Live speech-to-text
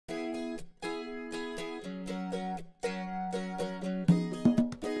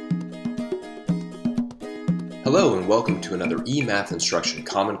Hello and welcome to another eMathInstruction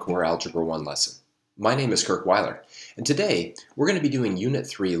Common Core Algebra 1 lesson. My name is Kirk Weiler, and today we're going to be doing Unit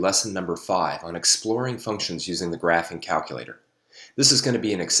 3, Lesson number 5 on exploring functions using the graphing calculator. This is going to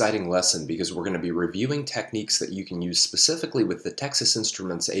be an exciting lesson because we're going to be reviewing techniques that you can use specifically with the Texas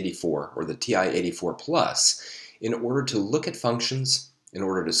Instruments 84 or the TI-84 Plus in order to look at functions, in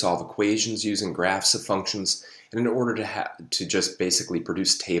order to solve equations using graphs of functions, and in order to just basically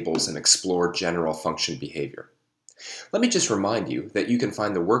produce tables and explore general function behavior. Let me just remind you that you can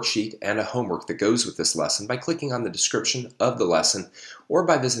find the worksheet and a homework that goes with this lesson by clicking on the description of the lesson or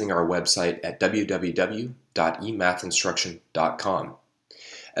by visiting our website at www.emathinstruction.com.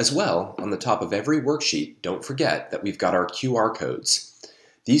 As well, on the top of every worksheet, don't forget that we've got our QR codes.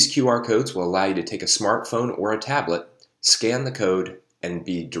 These QR codes will allow you to take a smartphone or a tablet, scan the code, and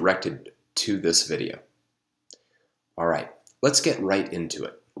be directed to this video. Alright, let's get right into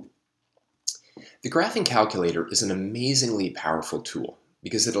it. The graphing calculator is an amazingly powerful tool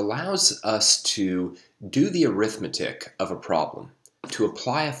because it allows us to do the arithmetic of a problem, to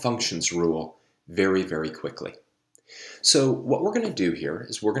apply a functions rule very, very quickly. So what we're going to do here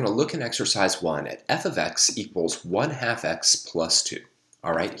is we're going to look in exercise 1 at f of x equals 1/2 x plus 2.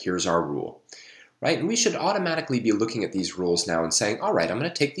 Alright, here's our rule. Right, and we should automatically be looking at these rules now and saying, alright, I'm going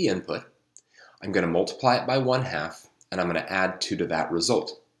to take the input, I'm going to multiply it by 1/2, and I'm going to add 2 to that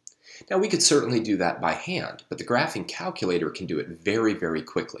result. Now we could certainly do that by hand, but the graphing calculator can do it very, very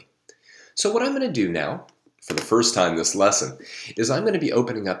quickly. So what I'm going to do now, for the first time this lesson, is I'm going to be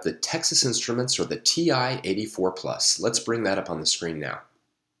opening up the Texas Instruments or the TI-84 Plus. Let's bring that up on the screen now.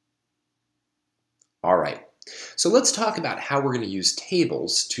 Alright, so let's talk about how we're going to use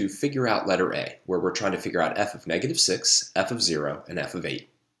tables to figure out letter A, where we're trying to figure out f of -6, f of 0, and f of 8.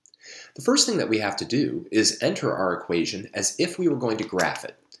 The first thing that we have to do is enter our equation as if we were going to graph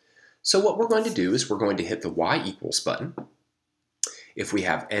it. So what we're going to do is we're going to hit the y equals button. If we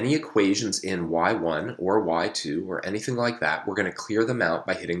have any equations in y1 or y2 or anything like that, we're going to clear them out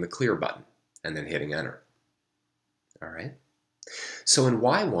by hitting the clear button and then hitting enter. Alright. So in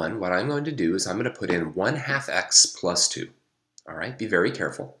y1, what I'm going to do is I'm going to put in 1/2 x plus 2. Alright, be very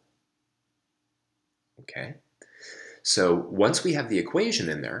careful. Okay. So once we have the equation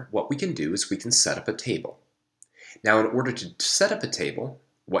in there, what we can do is we can set up a table. Now in order to set up a table,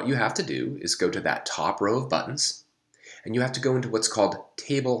 what you have to do is go to that top row of buttons, and you have to go into what's called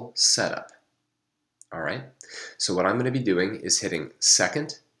Table Setup. Alright, so what I'm going to be doing is hitting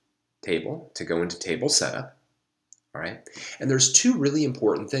Second Table to go into Table Setup. Alright, and there's two really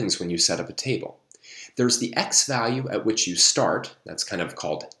important things when you set up a table. There's the x value at which you start, that's kind of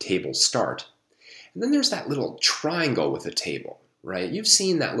called Table Start, and then there's that little triangle with a table. Right? You've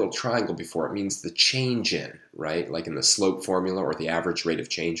seen that little triangle before. It means the change in, right? Like in the slope formula or the average rate of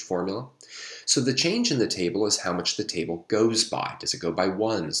change formula. So the change in the table is how much the table goes by. Does it go by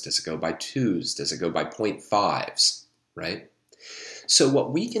 1s? Does it go by 2s? Does it go by 0.5s? Right? So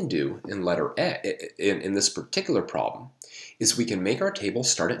what we can do in letter A, in this particular problem, is we can make our table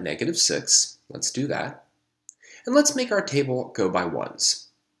start at -6. Let's do that. And let's make our table go by 1s.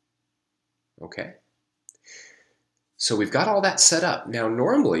 Okay? So we've got all that set up. Now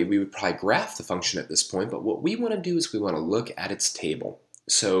normally we would probably graph the function at this point, but what we want to do is we want to look at its table.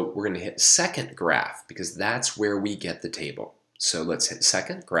 So we're going to hit second graph because that's where we get the table. So let's hit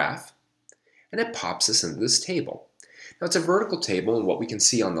second graph, and it pops us into this table. Now it's a vertical table, and what we can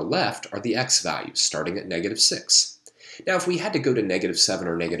see on the left are the x values starting at -6. Now if we had to go to -7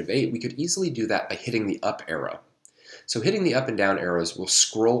 or -8, we could easily do that by hitting the up arrow. So hitting the up and down arrows will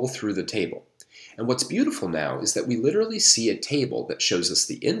scroll through the table. And what's beautiful now is that we literally see a table that shows us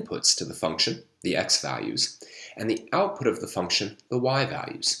the inputs to the function, the x values, and the output of the function, the y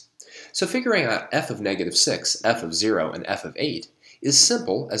values. So figuring out f of -6, f of 0, and f of 8 is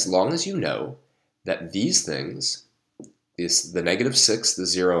simple as long as you know that these things, the -6, the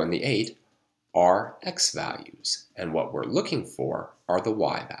 0, and the 8, are x values. And what we're looking for are the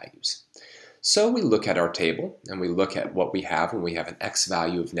y values. So we look at our table, and we look at what we have when we have an x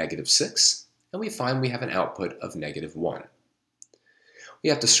value of -6. And we find we have an output of -1. We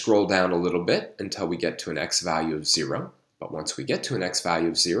have to scroll down a little bit until we get to an x value of 0, but once we get to an x value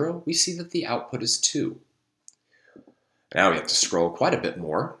of 0, we see that the output is 2. Now we have to scroll quite a bit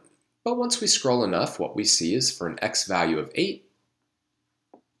more, but once we scroll enough, what we see is for an x value of 8,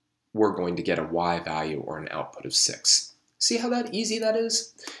 we're going to get a y value or an output of 6. See how easy that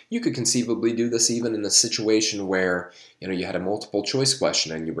is? You could conceivably do this even in a situation where you had a multiple choice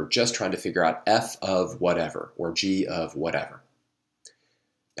question and you were just trying to figure out f of whatever or g of whatever.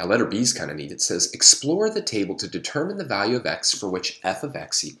 Now letter B is kind of neat. It says explore the table to determine the value of x for which f of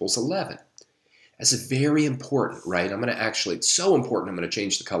x equals 11. That's very important, right? It's so important, I'm going to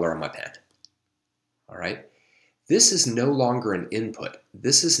change the color on my pen. All right? This is no longer an input.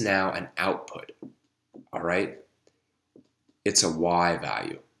 This is now an output. All right? It's a y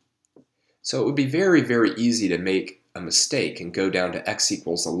value. So it would be very, very easy to make a mistake and go down to x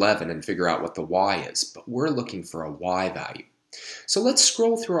equals 11 and figure out what the y is, but we're looking for a y value. So let's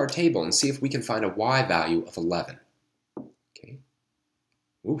scroll through our table and see if we can find a y value of 11. Okay.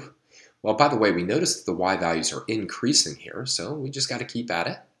 Oof. Well, by the way, we notice that the y values are increasing here, so we just got to keep at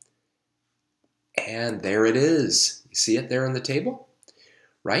it. And there it is. You see it there in the table?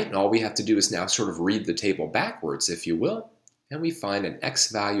 Right? And all we have to do is now sort of read the table backwards, if you will, and we find an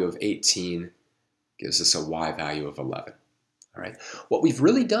x value of 18 gives us a y value of 11. All right. What we've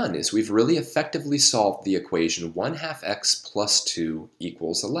really done is we've really effectively solved the equation 1/2 x plus 2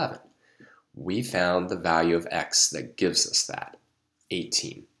 equals 11. We found the value of x that gives us that,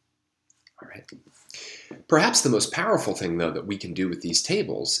 18. All right. Perhaps the most powerful thing, though, that we can do with these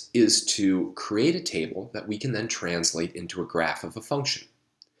tables is to create a table that we can then translate into a graph of a function.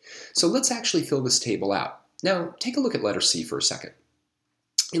 So let's actually fill this table out. Now, take a look at letter C for a second.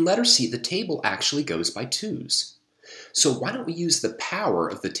 In letter C, the table actually goes by 2's. So why don't we use the power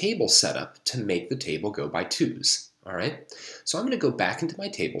of the table setup to make the table go by 2's? All right. So I'm going to go back into my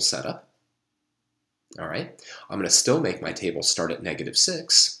table setup. All right. I'm going to still make my table start at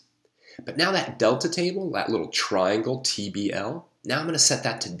 -6. But now that delta table, that little triangle TBL, now I'm going to set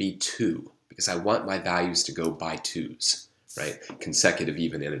that to be 2 because I want my values to go by 2's, right? Consecutive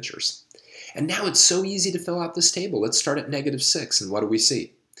even integers. And now it's so easy to fill out this table. Let's start at -6, and what do we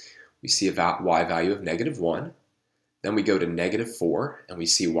see? We see a y value of -1. Then we go to -4, and we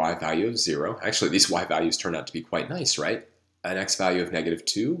see y value of 0. Actually, these y values turn out to be quite nice, right? An x value of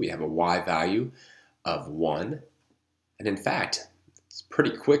 -2. We have a y value of 1. And in fact, it's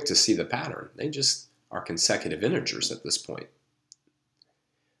pretty quick to see the pattern. They just are consecutive integers at this point.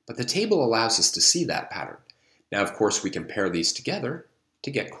 But the table allows us to see that pattern. Now, of course, we can pair these together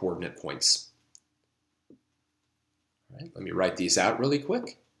to get coordinate points. All right, let me write these out really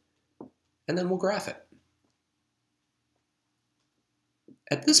quick, and then we'll graph it.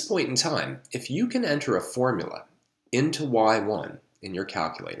 At this point in time, if you can enter a formula into y1 in your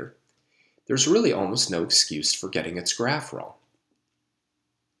calculator, there's really almost no excuse for getting its graph wrong,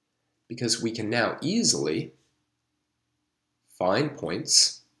 because we can now easily find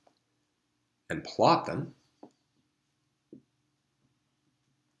points and plot them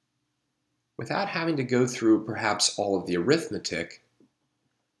without having to go through perhaps all of the arithmetic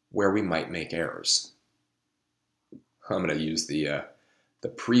where we might make errors. I'm going to use the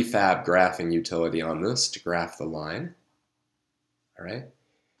prefab graphing utility on this to graph the line. All right.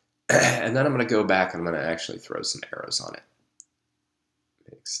 And then I'm going to go back and I'm going to actually throw some arrows on it.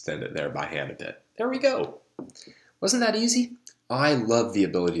 Extend it there by hand a bit. There we go. Wasn't that easy? I love the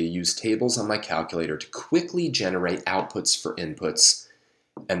ability to use tables on my calculator to quickly generate outputs for inputs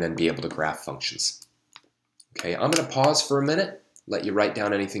and then be able to graph functions. Okay, I'm going to pause for a minute, let you write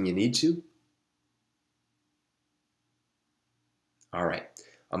down anything you need to. All right,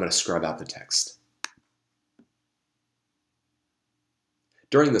 I'm going to scrub out the text.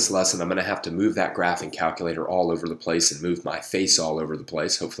 During this lesson, I'm going to have to move that graphing calculator all over the place and move my face all over the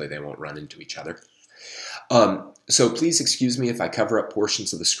place. Hopefully they won't run into each other. So please excuse me if I cover up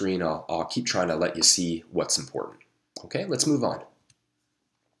portions of the screen. I'll keep trying to let you see what's important. Okay, let's move on.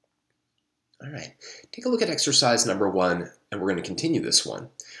 All right, take a look at exercise number 1, and we're going to continue this one.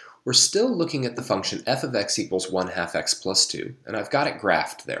 We're still looking at the function f of x equals 1/2 x plus 2, and I've got it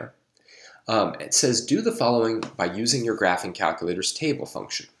graphed there. It says do the following by using your graphing calculator's table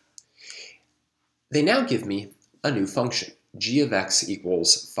function. They now give me a new function, g of x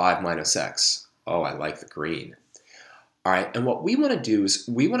equals 5 minus x. Oh, I like the green. All right, and what we want to do is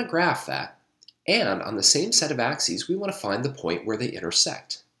we want to graph that, and on the same set of axes, we want to find the point where they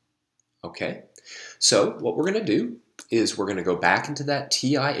intersect. Okay, so what we're going to do is we're going to go back into that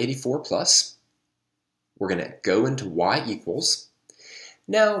TI-84 plus. We're going to go into y equals.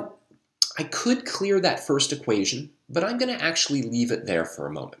 Now, I could clear that first equation, but I'm going to actually leave it there for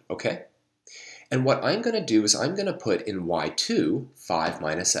a moment, okay? And what I'm going to do is I'm going to put in y2 5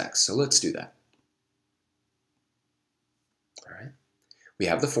 minus x. So let's do that. All right. We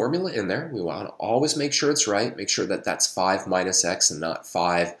have the formula in there. We want to always make sure it's right. Make sure that that's 5 minus x and not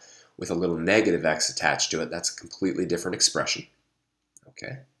 5 with a little negative x attached to it. That's a completely different expression.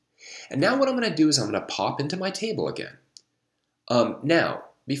 Okay. And now what I'm going to do is I'm going to pop into my table again. Now,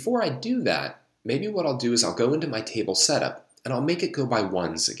 before I do that, maybe what I'll do is I'll go into my table setup and I'll make it go by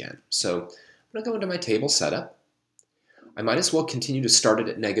 1s again. So I'm going to go into my table setup. I might as well continue to start it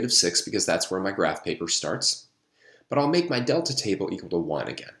at -6 because that's where my graph paper starts. But I'll make my delta table equal to 1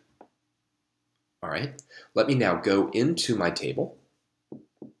 again. All right, let me now go into my table.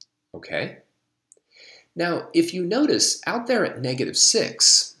 Okay. Now, if you notice out there at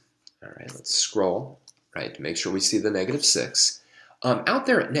 -6, all right, let's scroll, right, to make sure we see the -6. Out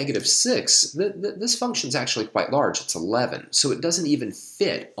there at -6, this function is actually quite large. It's 11, so it doesn't even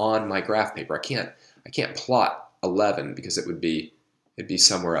fit on my graph paper. I can't plot 11 because it'd be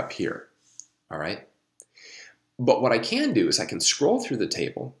somewhere up here. All right. But what I can do is I can scroll through the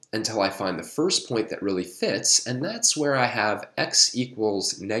table until I find the first point that really fits, and that's where I have x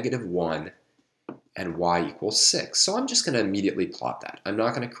equals -1 and y equals 6. So I'm just going to immediately plot that. I'm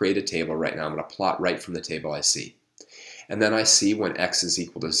not going to create a table right now. I'm going to plot right from the table I see. And then I see when x is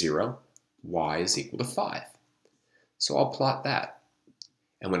equal to 0, y is equal to 5. So I'll plot that.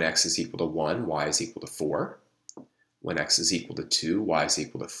 And when x is equal to 1, y is equal to 4. When x is equal to 2, y is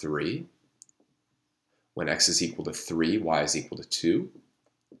equal to 3. When x is equal to 3, y is equal to 2,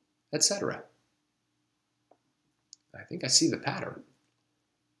 etc. I think I see the pattern.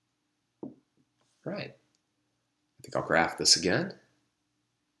 Right. I think I'll graph this again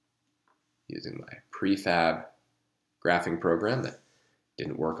using my prefab graphing program that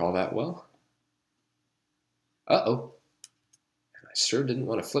didn't work all that well. Uh-oh. And I sure didn't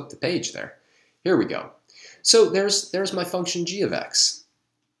want to flip the page there. Here we go. So there's my function g of x.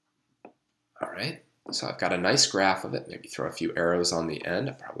 All right. So I've got a nice graph of it. Maybe throw a few arrows on the end.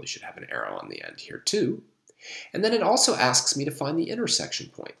 I probably should have an arrow on the end here too. And then it also asks me to find the intersection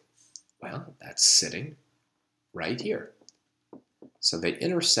point. Well, that's sitting right here. So they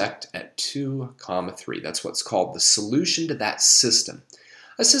intersect at 2, 3. That's what's called the solution to that system.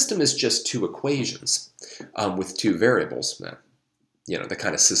 A system is just two equations with two variables. You know, the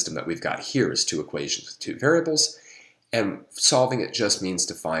kind of system that we've got here is two equations with two variables, and solving it just means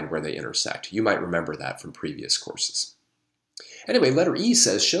to find where they intersect. You might remember that from previous courses. Anyway, letter E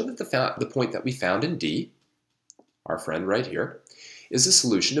says, show that the point that we found in D, our friend right here, is a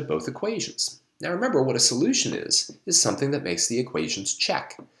solution to both equations. Now remember, what a solution is something that makes the equations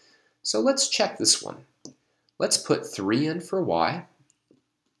check. So let's check this one. Let's put 3 in for y,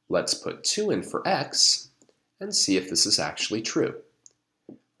 let's put 2 in for x, and see if this is actually true.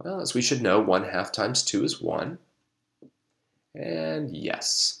 Well, as we should know, 1/2 times 2 is 1. And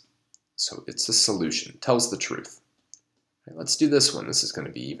yes, so it's a solution, tells the truth. Right, let's do this one. This is going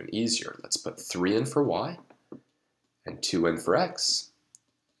to be even easier. Let's put 3 in for y and 2 in for x.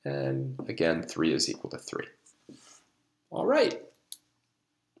 And again, 3 is equal to 3. All right,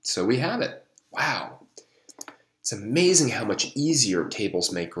 so we have it. Wow. It's amazing how much easier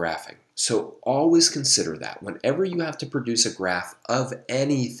tables make graphing. So always consider that. Whenever you have to produce a graph of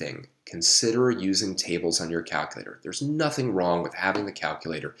anything, consider using tables on your calculator. There's nothing wrong with having the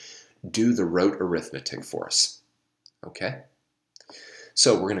calculator do the rote arithmetic for us. Okay?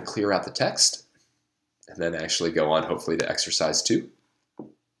 So we're going to clear out the text and then actually go on hopefully to exercise 2.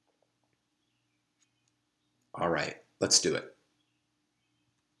 All right, let's do it.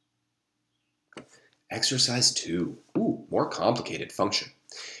 Exercise 2. Ooh, more complicated function.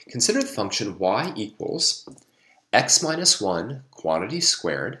 Consider the function y equals x minus 1 quantity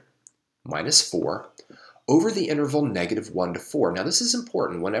squared minus 4 over the interval -1 to 4. Now this is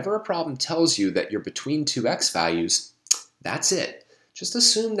important. Whenever a problem tells you that you're between two x values, that's it. Just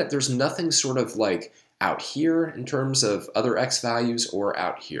assume that there's nothing sort of like out here in terms of other x values or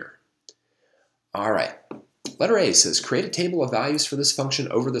out here. All right. Letter A says, create a table of values for this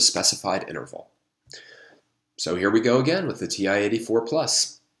function over the specified interval. So here we go again with the TI-84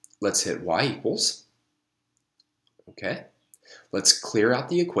 plus. Let's hit y equals. Okay. Let's clear out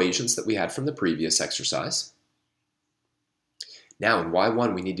the equations that we had from the previous exercise. Now in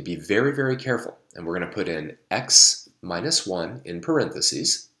y1 we need to be very, very careful. And we're going to put in x minus 1 in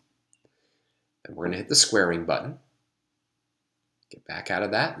parentheses. And we're going to hit the squaring button. Get back out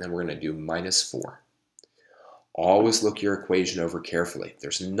of that. And then we're going to do minus 4. Always look your equation over carefully.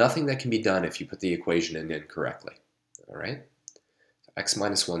 There's nothing that can be done if you put the equation in incorrectly. All right? So x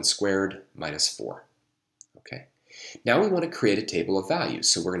minus 1 squared minus 4. Okay. Now we want to create a table of values.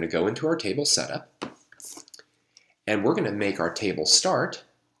 So we're going to go into our table setup. And we're going to make our table start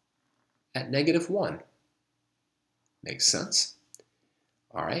at -1. Makes sense?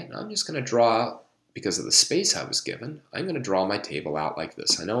 All right. Now I'm just going to draw, because of the space I was given, I'm going to draw my table out like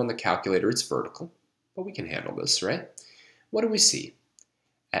this. I know on the calculator it's vertical, but we can handle this, right? What do we see?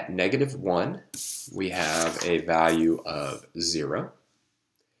 At -1, we have a value of 0.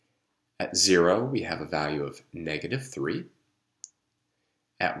 At 0, we have a value of -3.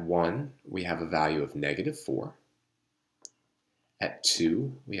 At 1, we have a value of -4. At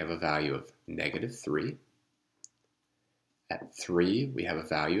 2, we have a value of -3. At 3, we have a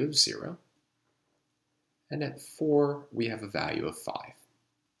value of 0. And at 4, we have a value of 5.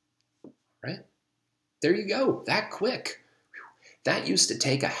 Right? There you go, that quick. That used to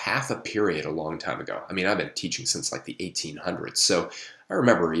take a half a period a long time ago. I mean, I've been teaching since like the 1800s, so I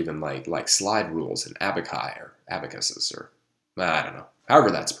remember even like slide rules and abaci or abacuses or I don't know,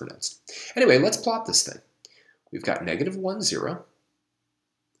 however that's pronounced. Anyway, let's plot this thing. We've got -1, 0.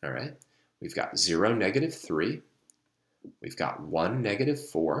 All right. We've got 0, -3. We've got 1,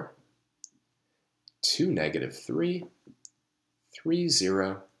 -4. 2, -3. 3,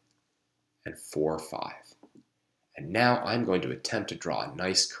 0. And 4, 5. And now I'm going to attempt to draw a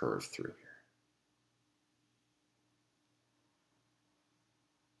nice curve through here.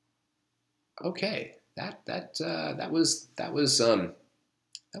 Okay, that was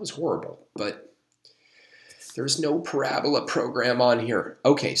horrible, but there's no parabola program on here.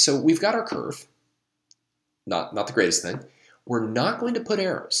 Okay, so we've got our curve. Not the greatest thing. We're not going to put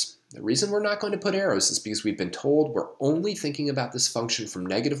arrows. The reason we're not going to put arrows is because we've been told we're only thinking about this function from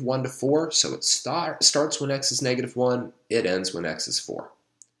 -1 to 4, so it starts when x is -1, it ends when x is 4.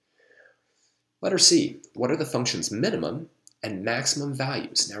 Letter C, what are the function's minimum and maximum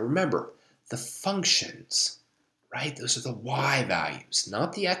values? Now remember, the functions, right? Those are the y values,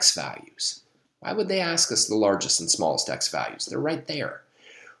 not the x values. Why would they ask us the largest and smallest x values? They're right there,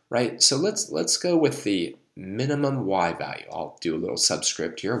 right? So let's go with the minimum y value. I'll do a little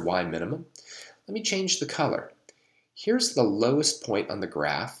subscript here, y minimum. Let me change the color. Here's the lowest point on the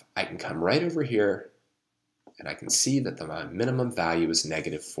graph. I can come right over here and I can see that my minimum value is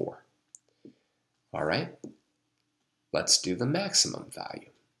 -4. All right, let's do the maximum value.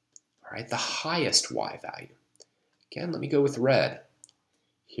 All right, the highest y value. Again, let me go with red.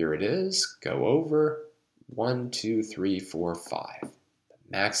 Here it is, go over 1, 2, 3, 4, 5. The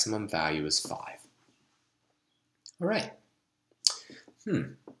maximum value is 5. All right.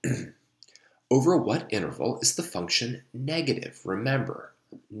 Over what interval is the function negative? Remember,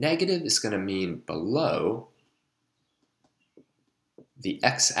 negative is going to mean below the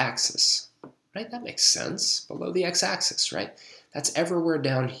x-axis, right? That makes sense. Below the x-axis, right? That's everywhere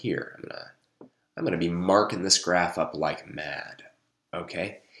down here. I'm gonna be marking this graph up like mad,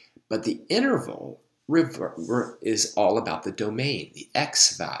 okay? But the interval is all about the domain, the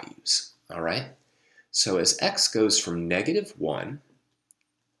x values, all right? So as x goes from -1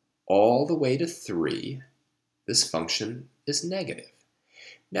 all the way to 3, this function is negative.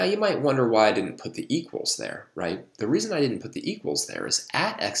 Now you might wonder why I didn't put the equals there, right? The reason I didn't put the equals there is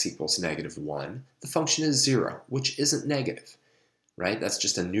at x equals -1, the function is 0, which isn't negative, right? That's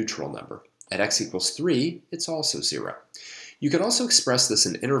just a neutral number. At x equals 3, it's also 0. You can also express this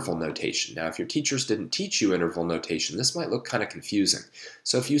in interval notation. Now, if your teachers didn't teach you interval notation, this might look kind of confusing.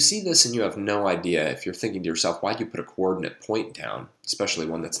 So if you see this and you have no idea, if you're thinking to yourself, why'd you put a coordinate point down, especially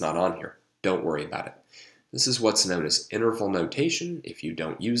one that's not on here, don't worry about it. This is what's known as interval notation. If you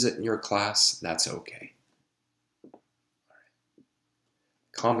don't use it in your class, that's okay.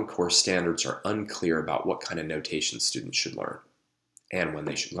 Common Core standards are unclear about what kind of notation students should learn and when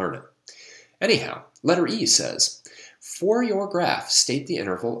they should learn it. Anyhow, letter E says, for your graph, state the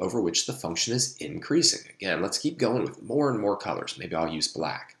interval over which the function is increasing. Again, let's keep going with more and more colors. Maybe I'll use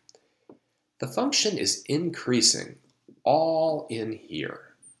black. The function is increasing all in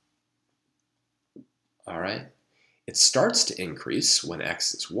here. All right? It starts to increase when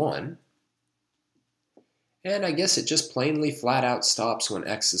x is 1. And I guess it just plainly flat out stops when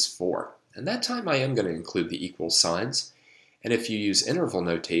x is 4. And that time I am going to include the equal signs. And if you use interval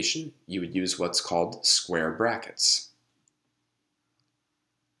notation, you would use what's called square brackets.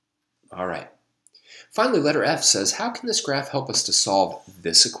 All right. Finally, letter F says, how can this graph help us to solve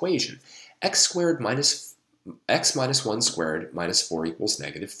this equation? X minus 1 squared minus 4 equals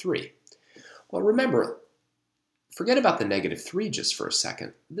 -3. Well, remember, forget about the -3 just for a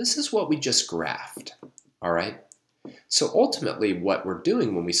second. This is what we just graphed. All right? So ultimately, what we're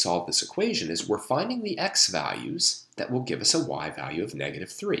doing when we solve this equation is we're finding the x values that will give us a y value of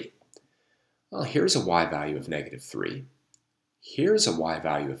 -3. Well, here's a y value of -3. Here's a y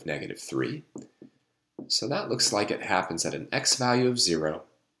value of -3. So that looks like it happens at an x value of 0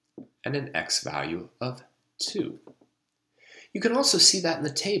 and an x value of 2. You can also see that in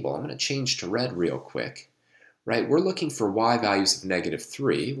the table. I'm going to change to red real quick. Right, we're looking for y values of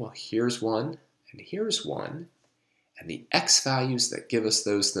 -3. Well, here's one and here's one. And the x values that give us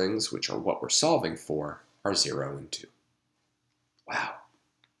those things, which are what we're solving for, are 0 and 2. Wow,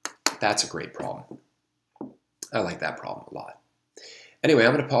 that's a great problem. I like that problem a lot. Anyway,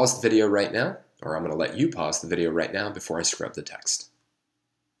 I'm going to pause the video right now. or I'm going to let you pause the video right now before I scrub the text.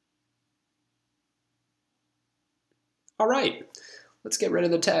 All right, let's get rid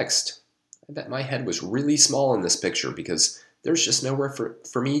of the text. I bet my head was really small in this picture because there's just nowhere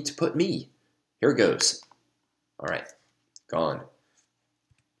for me to put me. Here it goes. All right, gone.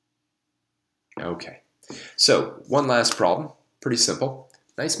 Okay, so one last problem, pretty simple.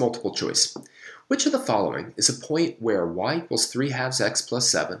 Nice multiple choice. Which of the following is a point where y equals 3/2 x plus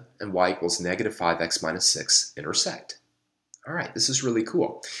 7 and y equals negative 5x minus 6 intersect? All right, this is really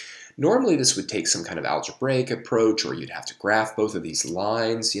cool. Normally this would take some kind of algebraic approach, or you'd have to graph both of these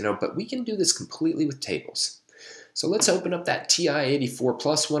lines, but we can do this completely with tables. So let's open up that TI-84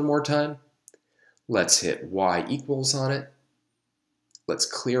 plus one more time. Let's hit y equals on it. Let's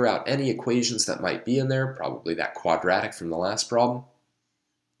clear out any equations that might be in there, probably that quadratic from the last problem.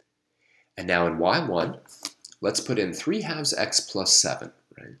 And now in y1, let's put in 3/2 x plus 7,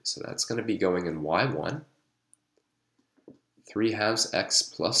 right? So that's going to be going in y1, 3/2 x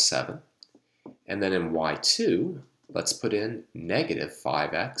plus 7. And then in y2, let's put in negative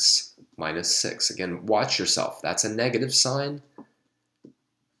 5x minus 6. Again, watch yourself. That's a negative sign,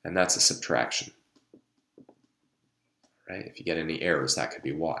 and that's a subtraction. Right? If you get any errors, that could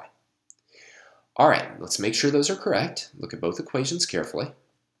be why. All right, let's make sure those are correct. Look at both equations carefully.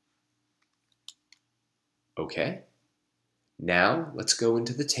 Okay, now let's go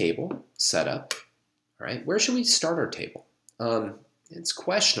into the table setup. All right, where should we start our table? It's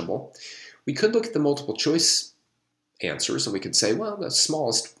questionable. We could look at the multiple choice answers and we could say, well, the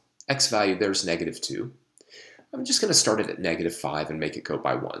smallest x value there is -2. I'm just going to start it at -5 and make it go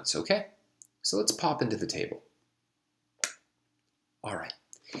by ones, okay? So let's pop into the table. All right,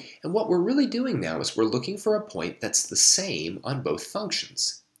 and what we're really doing now is we're looking for a point that's the same on both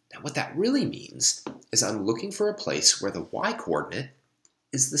functions. Now what that really means is I'm looking for a place where the y-coordinate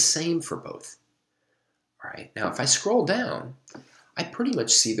is the same for both. All right, now if I scroll down, I pretty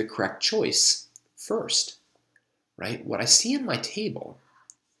much see the correct choice first, right? What I see in my table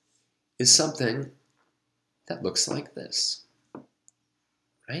is something that looks like this,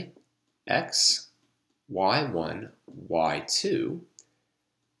 right? X, y1, y2,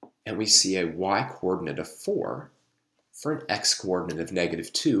 and we see a y-coordinate of 4 for an x-coordinate of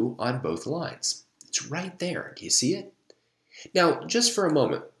 -2 on both lines. It's right there. Do you see it? Now, just for a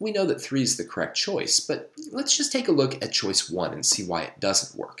moment, we know that 3 is the correct choice, but let's just take a look at choice 1 and see why it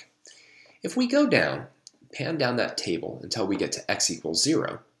doesn't work. If we go down, pan down that table until we get to x equals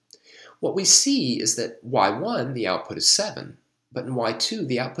 0, what we see is that y1, the output is 7, but in y2,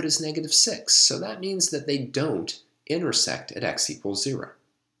 the output is -6. So that means that they don't intersect at x equals 0.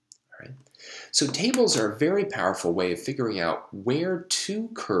 Right? So tables are a very powerful way of figuring out where two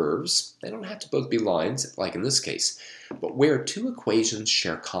curves, they don't have to both be lines like in this case, but where two equations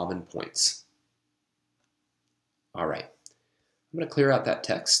share common points. All right, I'm going to clear out that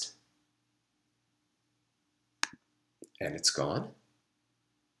text. And it's gone.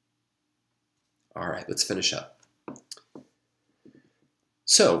 All right, let's finish up.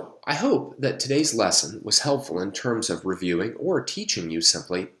 So, I hope that today's lesson was helpful in terms of reviewing or teaching you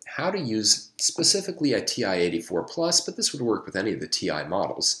simply how to use specifically a TI-84 Plus, but this would work with any of the TI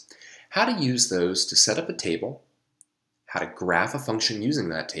models, how to use those to set up a table, how to graph a function using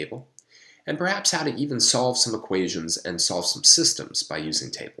that table, and perhaps how to even solve some equations and solve some systems by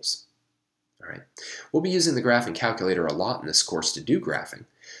using tables. All right. We'll be using the graphing calculator a lot in this course to do graphing,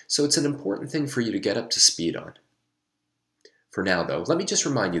 so it's an important thing for you to get up to speed on. For now, though, let me just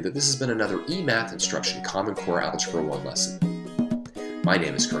remind you that this has been another eMathInstruction Common Core Algebra 1 lesson. My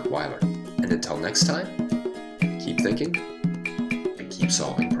name is Kirk Weiler, and until next time, keep thinking and keep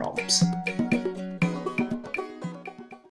solving problems.